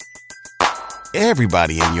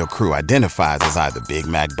Everybody in your crew identifies as either Big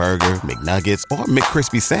Mac Burger, McNuggets, or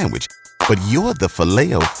McCrispy Sandwich. But you're the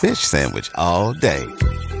Filet-O-Fish Sandwich all day.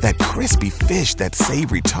 That crispy fish, that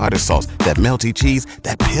savory tartar sauce, that melty cheese,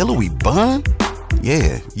 that pillowy bun.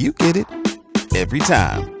 Yeah, you get it. Every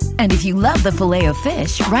time. And if you love the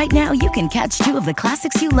Filet-O-Fish, right now you can catch 2 of the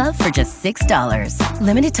classics you love for just $6.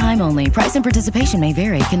 Limited time only. Price and participation may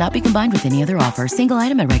vary. Cannot be combined with any other offer. Single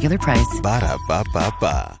item at regular price.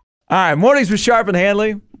 Ba-da-ba-ba-ba. All right, mornings with Sharp and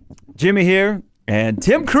Hanley. Jimmy here, and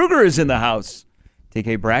Tim Krueger is in the house.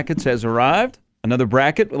 TK Brackets has arrived. Another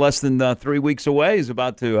bracket less than 3 weeks away is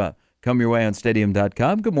about to come your way on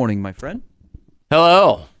Stadium.com. Good morning, my friend.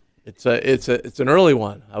 Hello. It's an early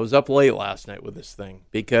one. I was up late last night with this thing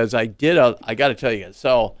because I got to tell you guys.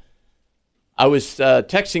 So I was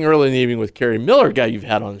texting early in the evening with Kerry Miller, guy you've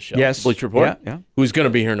had on the show, yes, Bleacher Report, yeah. who's going to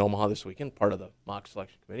be here in Omaha this weekend, part of the mock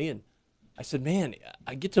selection committee. And I said, man,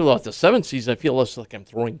 I get to about the 7th season, I feel less like I'm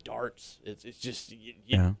throwing darts. It's just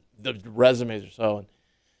the resumes are so. And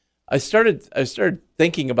I started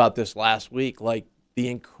thinking about this last week, like the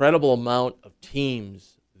incredible amount of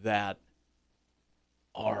teams that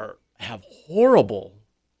have horrible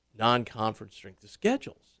non-conference strength of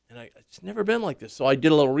schedules, and it's never been like this. So I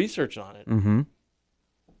did a little research on it. Mm-hmm.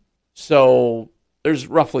 So there's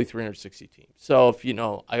roughly 360 teams. So if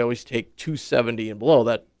I always take 270 and below.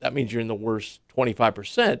 That means you're in the worst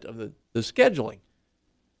 25% of the scheduling.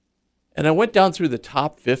 And I went down through the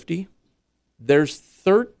top 50. There's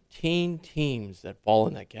 13 teams that fall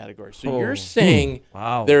in that category. So you're saying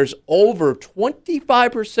there's over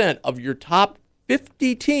 25% of your top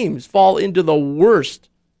 50 teams fall into the worst.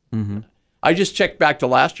 Mm-hmm. I just checked back to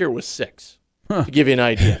last year. It was 6, to give you an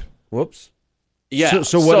idea. Whoops. Yeah.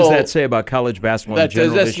 So what does that say about college basketball in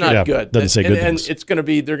general? That's not good. Doesn't say good and things. it's going to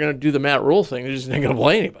be, they're going to do the Matt Rule thing. They're just not going to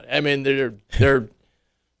play anybody. I mean, they're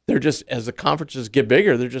just, as the conferences get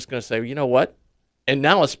bigger, they're just going to say, you know what? And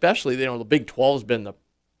now especially, the Big 12 has been the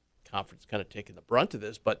conference kind of taking the brunt of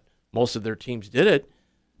this, but most of their teams did it.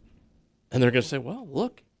 And they're going to say, well,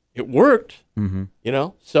 look, it worked. Mm-hmm.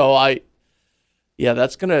 So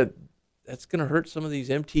that's gonna hurt some of these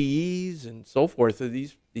MTEs and so forth.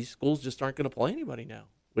 These schools just aren't going to play anybody now,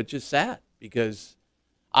 which is sad because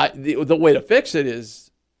the way to fix it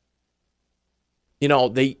is,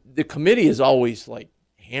 the committee has always like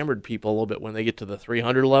hammered people a little bit when they get to the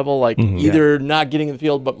 300 level, like either not getting in the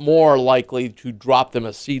field, but more likely to drop them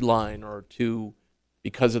a seed line or two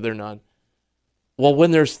because of their non. Well,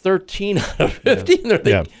 when there's 13 out of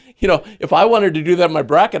 15, if I wanted to do that in my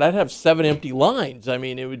bracket, I'd have 7 empty lines. I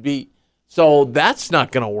mean, it would be so that's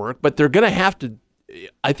not going to work. But they're going to have to.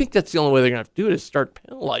 I think that's the only way they're going to have to do it is start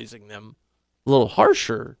penalizing them a little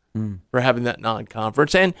harsher for having that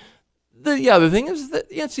non-conference. And the thing is that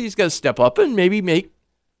the NCAA's got to step up and maybe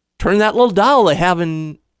turn that little dial they have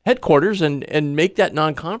in headquarters and make that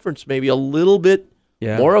non-conference maybe a little bit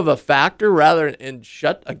more of a factor and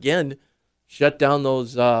shut down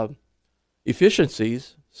those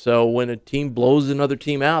efficiencies. So when a team blows another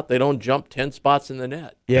team out, they don't jump 10 spots in the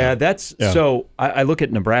net. So I look at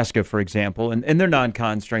Nebraska, for example, and their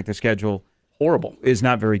non-con strength of schedule horrible is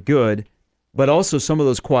not very good, but also some of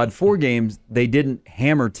those quad 4 games, they didn't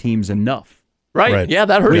hammer teams enough. Right. Yeah,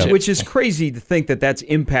 that hurts. Which is crazy to think that that's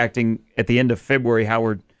impacting at the end of February how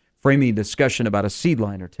we're framing a discussion about a seed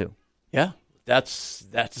line or two. Yeah, that's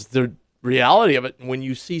the reality of it. And when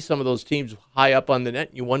you see some of those teams high up on the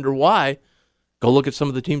net, you wonder why. Go look at some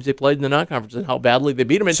of the teams they played in the non-conference and how badly they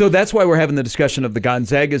beat them. So that's why we're having the discussion of the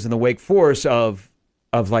Gonzagas and the Wake Forest of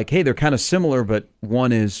like, hey, they're kind of similar, but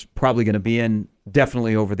one is probably going to be in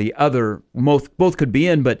definitely over the other. Both could be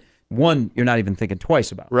in, but one you're not even thinking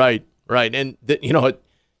twice about. Right. And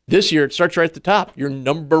this year it starts right at the top. Your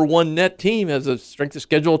number 1 net team has a strength of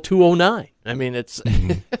schedule of 209. I mean, it's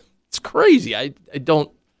it's crazy. I've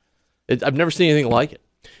never seen anything like it.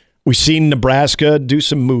 We've seen Nebraska do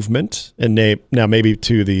some movement, and now maybe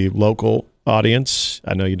to the local audience.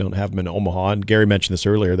 I know you don't have them in Omaha, and Gary mentioned this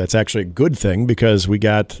earlier. That's actually a good thing because we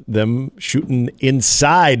got them shooting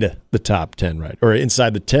inside the top 10, right, or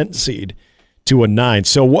inside the 10th seed to a 9.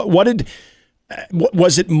 So what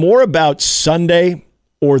was it more about Sunday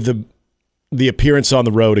or the appearance on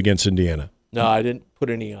the road against Indiana? No, I didn't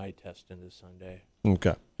put any eye test into Sunday.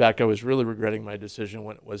 Okay. In fact, I was really regretting my decision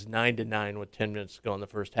when it was 9-9 with 10 minutes to go in the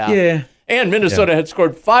first half. Yeah. And Minnesota had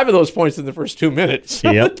scored 5 of those points in the first 2 minutes.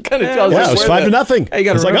 So Yep. it kind of tells us it was 5-0. Hey, you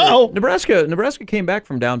got to like, remember, Nebraska came back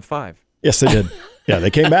from down 5. Yes, they did. Yeah,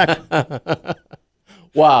 they came back.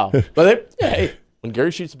 Wow. But when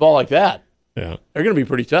Gary shoots the ball like that, they're going to be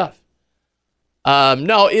pretty tough.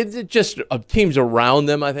 No, it just teams around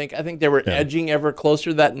them, I think. I think they were edging ever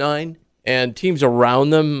closer to that 9. and teams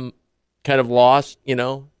around them kind of lost,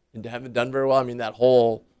 and haven't done very well. I mean, that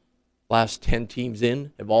whole last 10 teams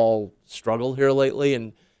in have all struggled here lately.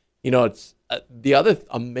 And, it's the other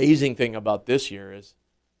amazing thing about this year is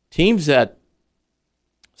teams that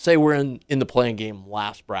say we're in the playing game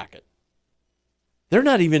last bracket. They're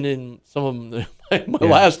not even in some of them, my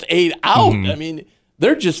last 8 out. I mean,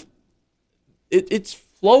 they're just, it's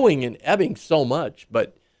flowing and ebbing so much.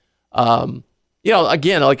 But,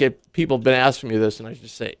 again, like if people have been asking me this, and I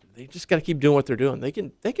just say, they just got to keep doing what they're doing. They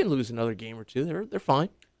can lose another game or two. They're fine.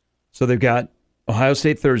 So they've got Ohio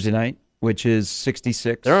State Thursday night, which is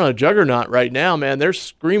 66. They're on a juggernaut right now, man. They're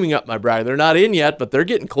screaming up my bracket. They're not in yet, but they're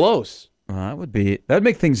getting close. That'd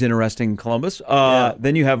make things interesting in Columbus.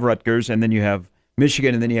 Then you have Rutgers, and then you have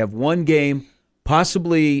Michigan, and then you have one game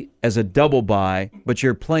possibly as a double bye, but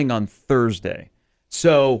you're playing on Thursday.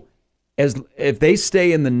 So if they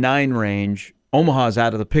stay in the 9 range, Omaha's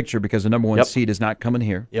out of the picture because the number 1 seed is not coming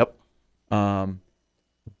here. Yep.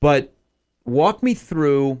 But walk me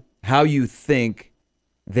through how you think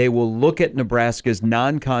they will look at Nebraska's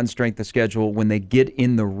non-con strength of schedule when they get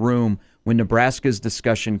in the room, when Nebraska's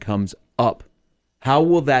discussion comes up. How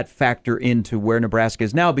will that factor into where Nebraska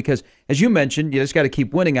is now? Because, as you mentioned, you just got to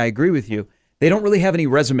keep winning. I agree with you. They don't really have any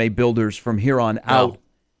resume builders from here on out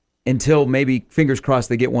until maybe, fingers crossed,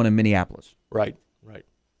 they get one in Minneapolis. Right.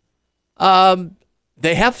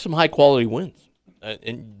 They have some high-quality wins,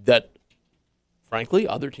 and that, frankly,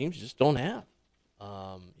 other teams just don't have.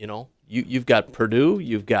 You've got Purdue,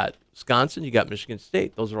 you've got Wisconsin, you got Michigan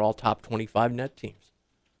State. Those are all top 25 net teams.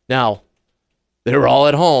 Now, they're all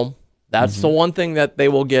at home. That's the one thing that they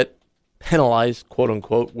will get penalized, quote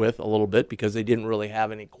unquote, with a little bit because they didn't really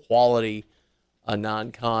have any quality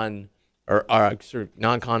non-con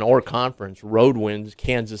or conference road wins.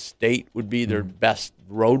 Kansas State would be their best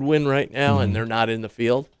road win right now, and they're not in the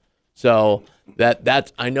field. So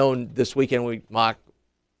that's I know this weekend we've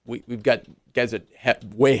got guys that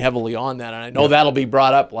weigh heavily on that, and I know that'll be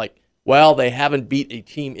brought up like, well, they haven't beat a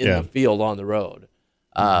team in the field on the road.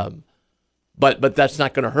 But that's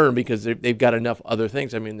not going to hurt them because they've got enough other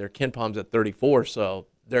things. I mean, their Ken Palm's at 34, so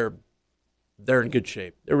they're in good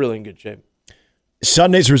shape. They're really in good shape.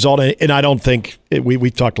 Sunday's result, and I don't think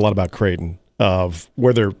we've talked a lot about Creighton of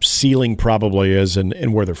where their ceiling probably is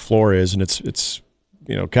and where their floor is, and it's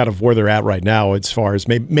kind of where they're at right now as far as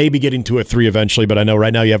maybe getting to a 3 eventually, but I know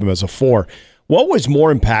right now you have them as a 4. What was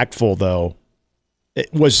more impactful, though?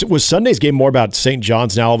 Was Sunday's game more about St.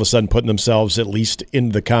 John's now all of a sudden putting themselves at least in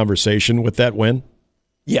the conversation with that win?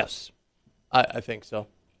 Yes, I think so.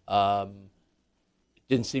 It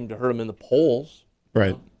didn't seem to hurt them in the polls.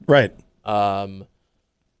 Right.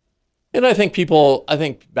 And I think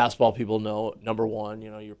basketball people know, number one,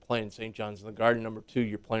 you're playing St. John's in the Garden. Number 2,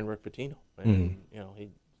 you're playing Rick Pitino. And,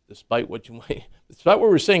 despite what we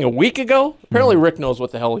were saying a week ago, apparently Rick knows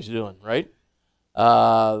what the hell he's doing, right?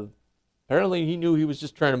 Apparently he knew he was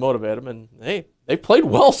just trying to motivate him, and hey, they played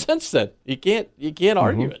well since then. You can't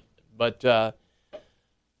argue it. But they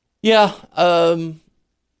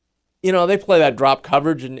play that drop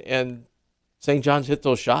coverage, and St. John's hit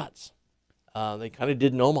those shots. They kind of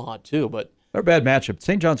did in Omaha too, but they're a bad matchup.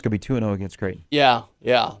 St. John's could be 2-0 against Creighton. Yeah.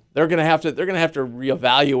 They're gonna have to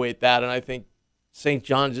reevaluate that, and I think St.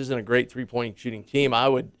 John's isn't a great 3-point shooting team. I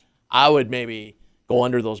would maybe go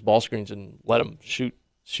under those ball screens and let them shoot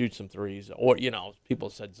some threes, or people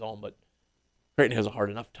said zone, but Creighton has a hard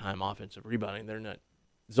enough time offensive rebounding. They're not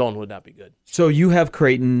zone would not be good. So you have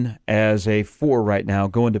Creighton as a 4 right now,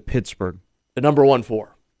 going to Pittsburgh, the number 1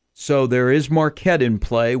 4. So there is Marquette in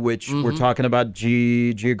play, which we're talking about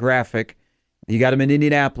geographic. You got them in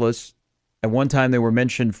Indianapolis. At one time they were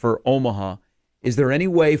mentioned for Omaha. Is there any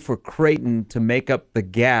way for Creighton to make up the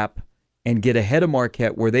gap and get ahead of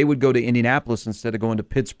Marquette where they would go to Indianapolis instead of going to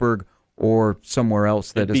Pittsburgh or somewhere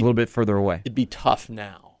else that is a little bit further away? It'd be tough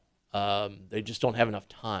now. They just don't have enough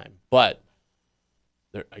time. But,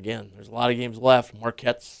 there's a lot of games left.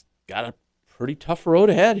 Marquette's got a pretty tough road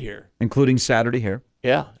ahead here. Including Saturday here.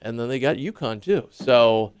 Yeah, and then they got UConn too.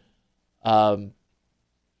 So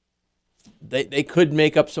they could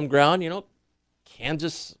make up some ground.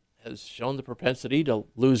 Kansas has shown the propensity to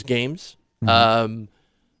lose games. They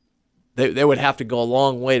would have to go a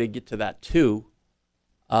long way to get to that too.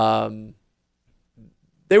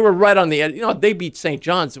 They were right on the edge. If they beat St.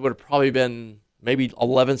 John's, it would have probably been maybe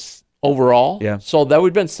 11th overall. Yeah. So that would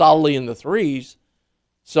have been solidly in the 3s.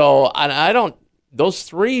 So those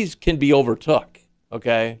 3s can be overtook.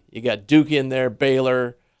 Okay, you got Duke in there,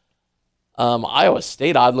 Baylor. Iowa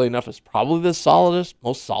State, oddly enough, is probably the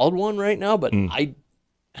most solid one right now. But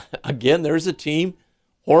there's a team,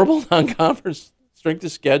 horrible non-conference strength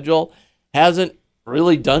of schedule, hasn't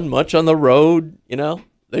really done much on the road.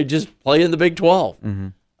 They just play in the Big 12.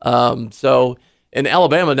 And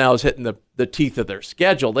Alabama now is hitting the teeth of their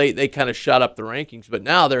schedule. They kind of shot up the rankings, but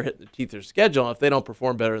now they're hitting the teeth of their schedule. And if they don't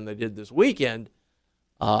perform better than they did this weekend,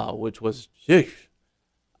 which was, they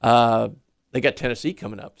got Tennessee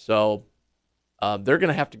coming up. So they're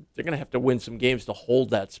gonna have to win some games to hold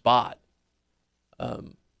that spot.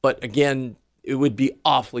 But again, it would be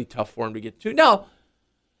awfully tough for them to get to. Now,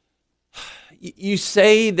 you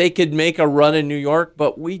say they could make a run in New York,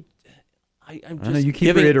 but I'm just I know you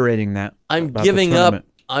keep reiterating that. I'm giving up.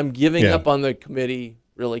 I'm giving up on the committee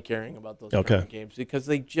really caring about those games because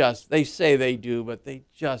they say they do, but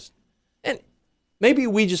and maybe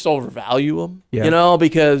we just overvalue them,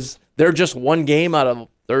 because they're just one game out of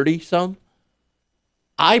 30 some.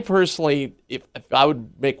 I personally, if I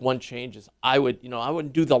would make one change, is I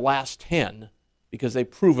wouldn't do the last 10 because they've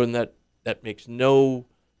proven that makes no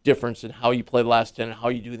difference in how you play the last 10 and how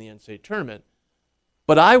you do in the NCAA tournament.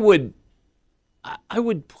 But I would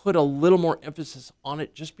put a little more emphasis on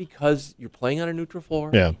it just because you're playing on a neutral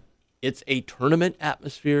floor. Yeah. It's a tournament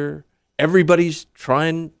atmosphere. Everybody's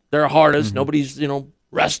trying their hardest. Mm-hmm. Nobody's,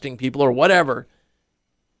 resting people or whatever.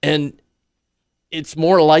 And it's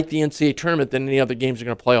more like the NCAA tournament than any other games you're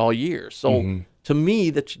going to play all year. So to me,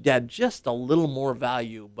 that should add just a little more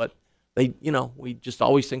value. But we just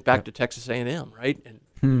always think back to Texas A&M, right?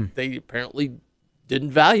 And they apparently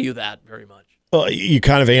didn't value that very much. Well, you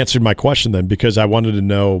kind of answered my question then, because I wanted to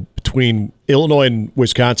know between Illinois and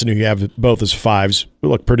Wisconsin, who you have both as 5s,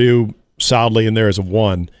 look, Purdue solidly in there as a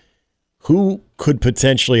 1, who could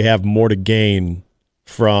potentially have more to gain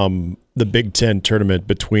from the Big Ten tournament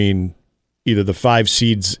between either the 5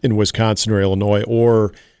 seeds in Wisconsin or Illinois,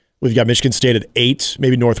 or we've got Michigan State at 8,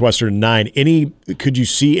 maybe Northwestern at 9. Could you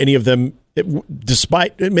see any of them,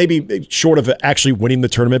 despite maybe short of actually winning the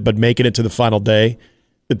tournament, but making it to the final day,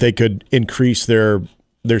 that they could increase their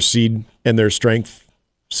seed and their strength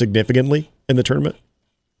significantly in the tournament?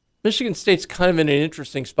 Michigan State's kind of in an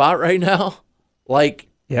interesting spot right now.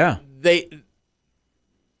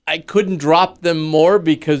 I couldn't drop them more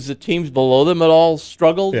because the teams below them had all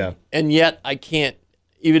struggled. Yeah. And yet I can't,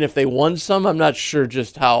 even if they won some, I'm not sure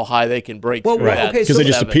just how high they can break through that. Okay, because they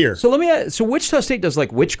just appear. So let me ask, so Wichita State does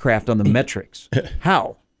like witchcraft on the metrics.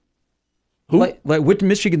 How? Who? Like with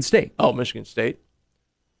Michigan State. Oh, Michigan State.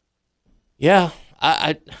 Yeah.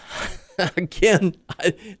 I again,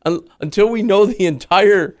 until we know the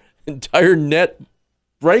entire net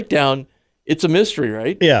breakdown, it's a mystery,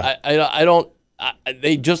 right? Yeah. I don't.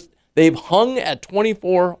 They've hung at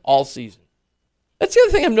 24 all season. That's the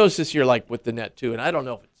other thing I've noticed this year, like with the net too. And I don't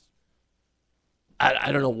know if it's,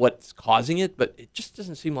 I don't know what's causing it, but it just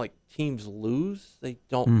doesn't seem like teams lose. They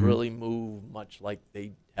don't really move much like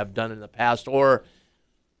they have done in the past, or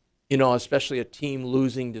especially a team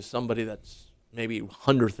losing to somebody that's maybe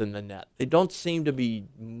 100th in the net. They don't seem to be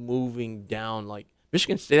moving down. Like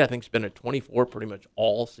Michigan State, I think, has been at 24 pretty much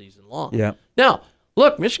all season long. Yeah. Now,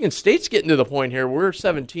 look, Michigan State's getting to the point here. We're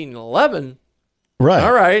 17-11. Right.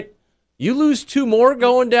 All right. You lose 2 more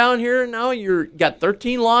going down here. Now you got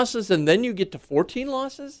 13 losses, and then you get to 14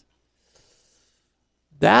 losses.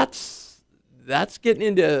 That's getting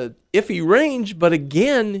into iffy range. But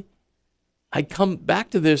again, I come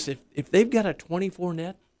back to this. If they've got a 24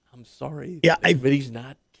 net, I'm sorry. Yeah, everybody's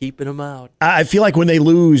not keeping them out. I feel like when they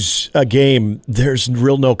lose a game, there's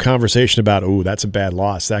no conversation about, that's a bad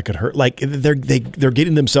loss. That could hurt. Like they're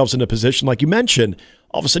getting themselves in a position, like you mentioned.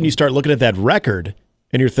 All of a sudden, you start looking at that record,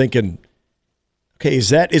 and you're thinking, okay,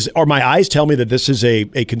 are my eyes telling me that this is a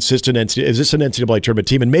consistent NCAA? Is this an NCAA tournament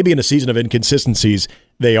team? And maybe in a season of inconsistencies,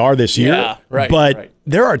 they are this year. Yeah, right. But right.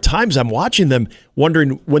 there are times I'm watching them,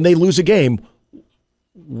 wondering when they lose a game,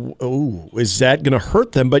 is that going to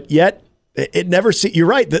hurt them? But yet, it never. You're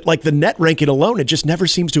right that like the net ranking alone, it just never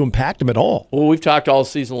seems to impact them at all. Well, we've talked all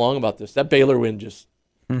season long about this. That Baylor win just.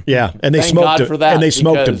 Yeah, and they thank smoked God it. for that, and they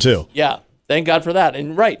smoked them too. Yeah, thank God for that.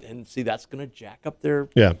 And and see, that's going to jack up their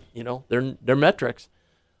their metrics.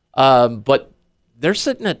 But they're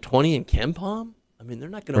sitting at 20 in KenPom. I mean, they're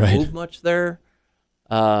not going to move much there.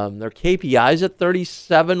 Their KPI's at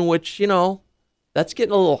 37, which that's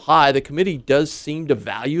getting a little high. The committee does seem to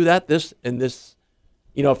value that. This,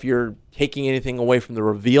 if you're taking anything away from the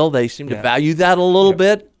reveal, they seem to value that a little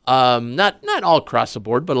bit. Not all across the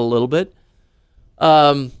board, but a little bit.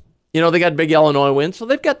 They got big Illinois wins, so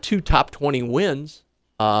they've got 2 top 20 wins.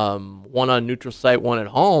 One on neutral site, one at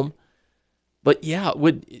home. But yeah,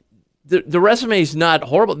 the resume is not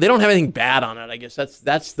horrible. They don't have anything bad on it. I guess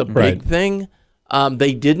that's the big thing.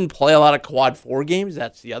 They didn't play a lot of quad 4 games.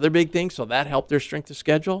 That's the other big thing. So that helped their strength of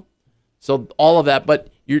schedule. So all of that, but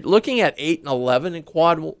you're looking at 8 and 11 in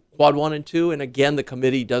quad 1 and 2, and again, the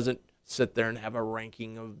committee doesn't sit there and have a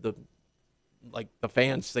ranking of the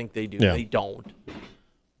fans think they do. Yeah. They don't.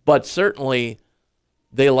 But certainly,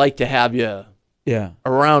 they like to have you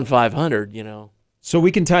around 500. So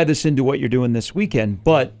we can tie this into what you're doing this weekend.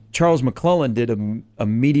 But Charles McClellan did a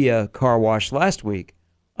media car wash last week,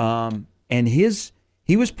 and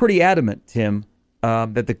he was pretty adamant, Tim,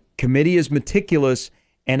 that the committee is meticulous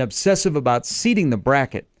and obsessive about seeding the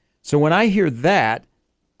bracket. So when I hear that,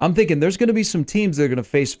 I'm thinking there's going to be some teams that are going to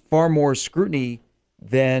face far more scrutiny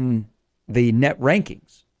than the net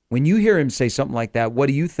rankings. When you hear him say something like that, what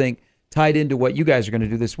do you think tied into what you guys are going to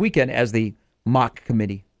do this weekend as the mock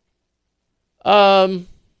committee? I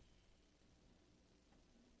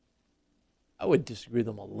would disagree with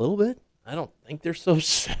them a little bit. I don't think they're so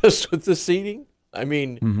obsessed with the seeding. I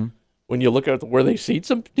mean, when you look at where they seed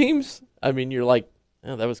some teams, I mean, you're like,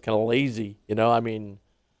 oh, that was kind of lazy, I mean,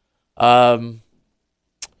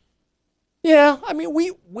 yeah, I mean,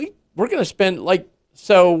 we're going to spend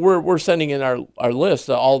so we're sending in our list.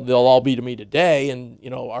 They'll all be to me today, and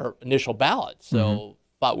our initial ballot. So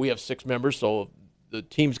but we have 6 members, so the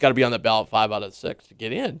team's got to be on that ballot 5 out of 6 to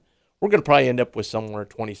get in. We're going to probably end up with somewhere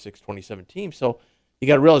 26, 27 teams. So you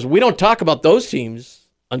got to realize we don't talk about those teams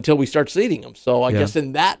until we start seeding them. So I guess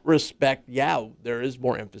in that respect, there is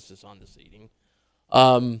more emphasis on the seeding.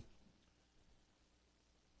 But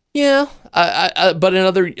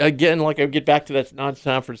another, again, I get back to that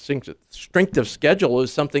non-conference strength of schedule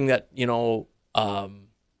is something that, they've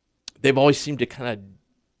always seemed to kind of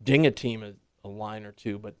ding a team a line or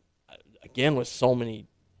two. But again, with so many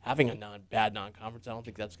having a bad non-conference, I don't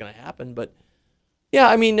think that's going to happen. But yeah,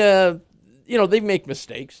 I mean, they make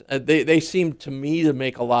mistakes. They seem to me to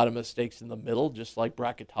make a lot of mistakes in the middle, just like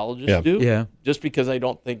bracketologists do. Yeah. Just because I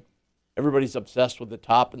don't think everybody's obsessed with the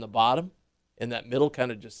top and the bottom. And that middle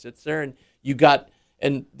kind of just sits there, and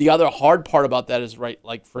and the other hard part about that is, right,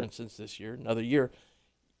 like, for instance, this year, another year,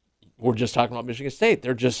 we're just talking about Michigan State.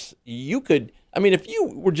 They're just, if you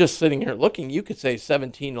were just sitting here looking, you could say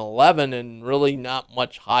 17 and 11 and really not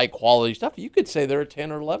much high quality stuff. You could say they're a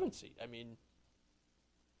 10 or 11 seed. I mean,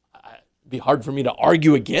 it'd be hard for me to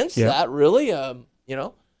argue against that, really,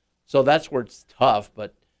 So that's where it's tough,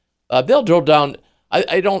 but they'll drill down.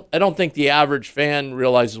 I don't think the average fan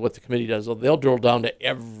realizes what the committee does. They'll drill down to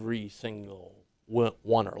every single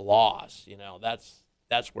won or loss.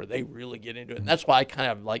 That's where they really get into it. And that's why I kind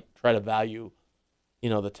of try to value,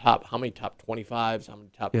 the top, how many top 25s, how many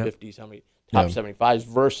top 50s, how many top 75s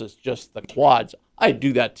versus just the quads. I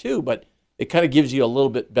do that too, but it kind of gives you a little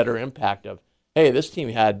bit better impact of, hey, this team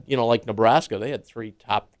had, like Nebraska, they had 3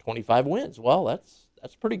 top 25 wins. Well,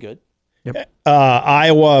 that's pretty good. Yep.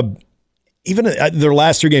 Iowa. Even their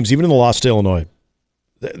last 3 games, even in the loss to Illinois,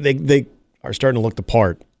 they are starting to look the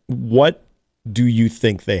part. What do you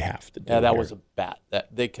think they have to do? Yeah, that was a bat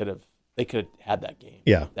that they could have had that game.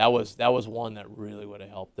 Yeah, that was one that really would have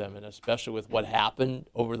helped them, and especially with what happened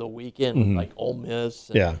over the weekend, like Ole Miss.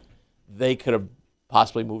 They could have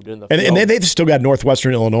possibly moved in the field. And they've still got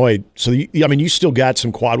Northwestern Illinois, so you still got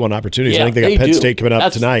some quad 1 opportunities. I think they got Penn State coming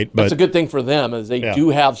up tonight. But that's a good thing for them, as they do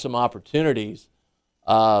have some opportunities.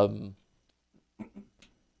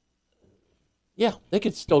 Yeah, they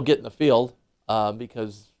could still get in the field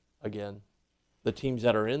because, again, the teams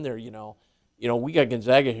that are in there, we got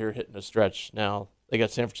Gonzaga here hitting a stretch now. They got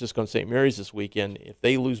San Francisco and St. Mary's this weekend. If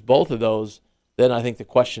they lose both of those, then I think the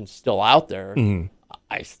question's still out there.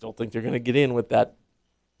 I still think they're going to get in with that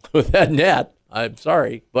net. I'm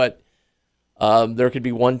sorry, but there could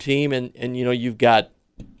be one team, and you've got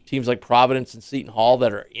teams like Providence and Seton Hall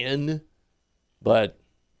that are in, but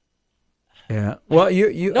well,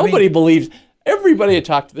 nobody believes. Everybody I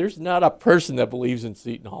talk to, there's not a person that believes in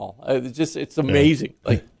Seton Hall. It's amazing.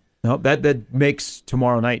 No, that makes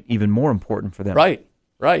tomorrow night even more important for them. Right.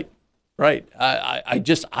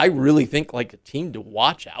 I really think a team to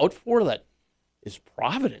watch out for that is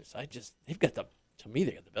Providence. They've got to me,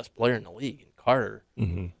 they got the best player in the league in Carter.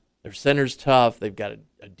 Their center's tough. They've got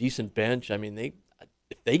a decent bench. I mean, if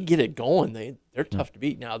they get it going, they're tough to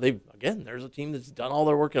beat. Now there's a team that's done all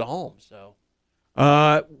their work at home, so.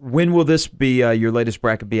 When will this be? Your latest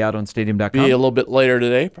bracket be out on Stadium.com? Be a little bit later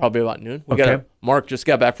today, probably about noon. Mark just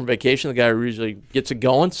got back from vacation. The guy who usually gets it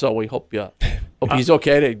going, so we hope he's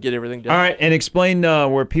okay to get everything done. All right, and explain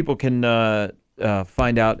where people can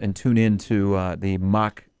find out and tune in to the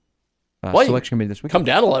mock selection committee this week. Come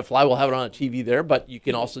down to Let Fly. We'll have it on a TV there, but you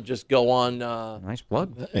can also just go on. Nice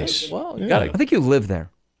plug. Nice. Well, you got it. I think you live there.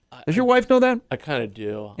 Does your wife know that? I kind of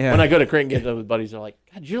do. Yeah. When I go to Creighton games with buddies, they're like,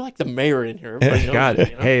 "God, you're like the mayor in here." Everybody knows God,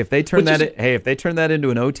 it, hey, if they turn that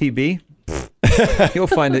into an OTB, You'll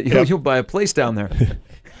find it. You'll buy a place down there.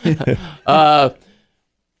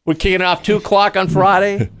 We're kicking off 2 o'clock on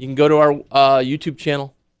Friday. You can go to our YouTube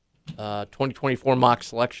channel, 2024 Mock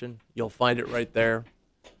Selection. You'll find it right there.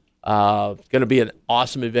 It's going to be an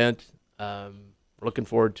awesome event. We're looking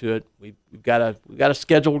forward to it. We've got a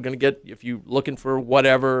schedule. We're going to get, if you're looking for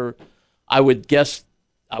whatever, I would just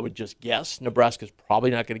guess Nebraska's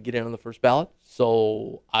probably not going to get in on the first ballot.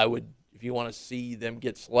 So I would, if you want to see them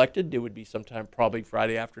get selected, it would be sometime probably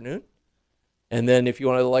Friday afternoon. And then if you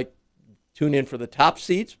want to tune in for the top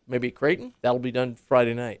seats, maybe Creighton, that'll be done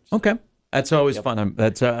Friday night. So. Okay. That's always fun.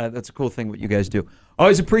 That's a cool thing what you guys do.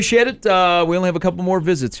 Always appreciate it. We only have a couple more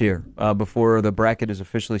visits here before the bracket is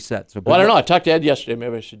officially set. So, I don't know. I talked to Ed yesterday.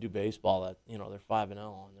 Maybe I should do baseball. They're 5-0 on their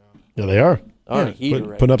own. Yeah, they are.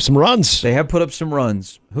 Putting up some runs. They have put up some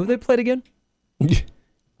runs. Who they played again? I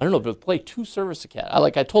don't know, but play 2 service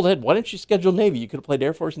academies. I told Ed, why didn't you schedule Navy? You could have played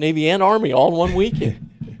Air Force, Navy, and Army all in one weekend.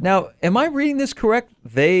 Now, am I reading this correct?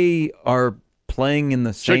 They are playing in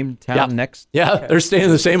the same town next? Yeah, they're staying in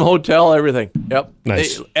the same hotel, everything. Yep.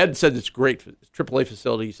 Nice. Ed said it's great. It's AAA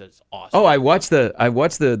facility. He said it's awesome. Oh, I watched the I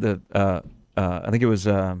think it was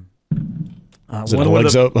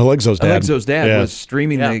Alexo's dad. Alexo's dad was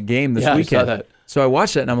streaming the game this weekend. I saw that. So I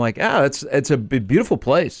watched it and I'm like, it's a beautiful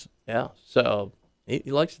place. Yeah. So he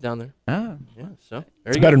likes it down there. Ah. Yeah. So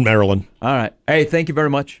it's better than Maryland. All right. Hey, thank you very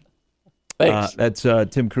much. Thanks. That's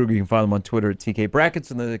Tim Krueger. You can follow him on Twitter at TK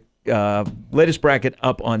Brackets, and the latest bracket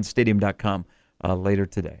up on stadium.com later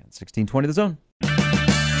today on 1620 The Zone.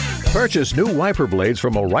 Purchase new wiper blades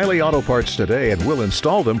from O'Reilly Auto Parts today and we'll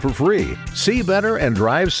install them for free. See better and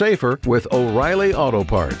drive safer with O'Reilly Auto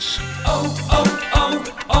Parts. Oh,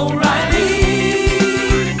 oh, oh, O'Reilly